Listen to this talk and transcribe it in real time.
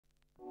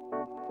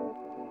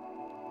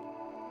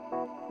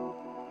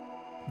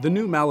The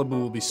new Malibu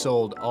will be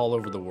sold all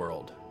over the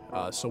world.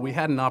 So we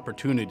had an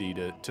opportunity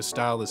to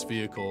style this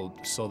vehicle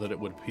so that it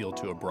would appeal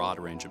to a broad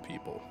range of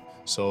people.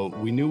 So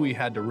we knew we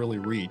had to really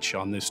reach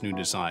on this new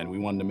design. We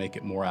wanted to make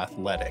it more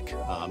athletic,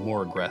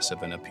 more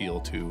aggressive, and appeal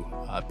to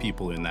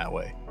people in that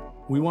way.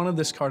 We wanted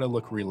this car to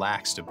look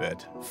relaxed a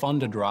bit,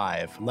 fun to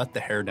drive, let the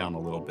hair down a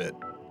little bit.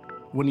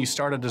 When you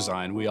start a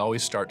design, we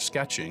always start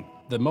sketching.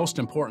 The most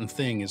important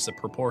thing is the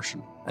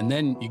proportion. And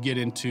then you get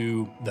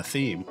into the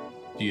theme.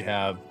 You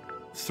have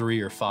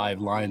 3 or 5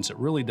 lines that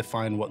really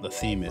define what the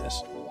theme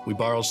is. We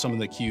borrowed some of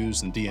the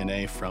cues and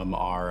DNA from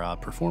our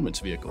performance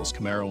vehicles,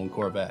 Camaro and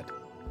Corvette.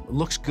 It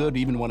looks good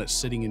even when it's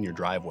sitting in your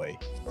driveway.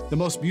 The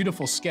most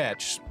beautiful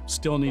sketch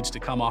still needs to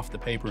come off the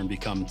paper and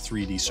become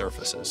 3D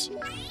surfaces.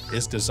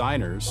 As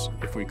designers,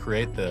 if we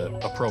create the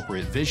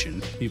appropriate vision,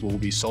 people will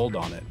be sold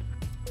on it.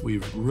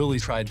 We've really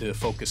tried to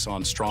focus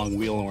on strong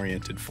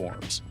wheel-oriented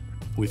forms.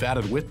 We've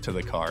added width to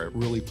the car. It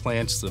really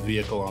plants the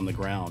vehicle on the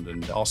ground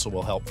and also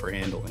will help for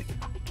handling.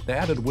 The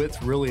added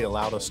width really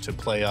allowed us to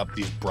play up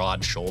these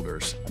broad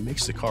shoulders. It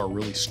makes the car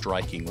really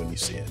striking when you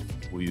see it.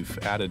 We've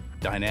added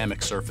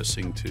dynamic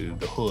surfacing to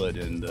the hood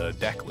and the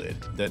deck lid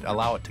that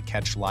allow it to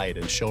catch light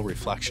and show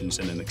reflections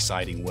in an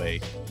exciting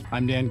way.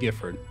 I'm Dan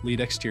Gifford,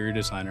 lead exterior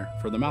designer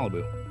for the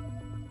Malibu.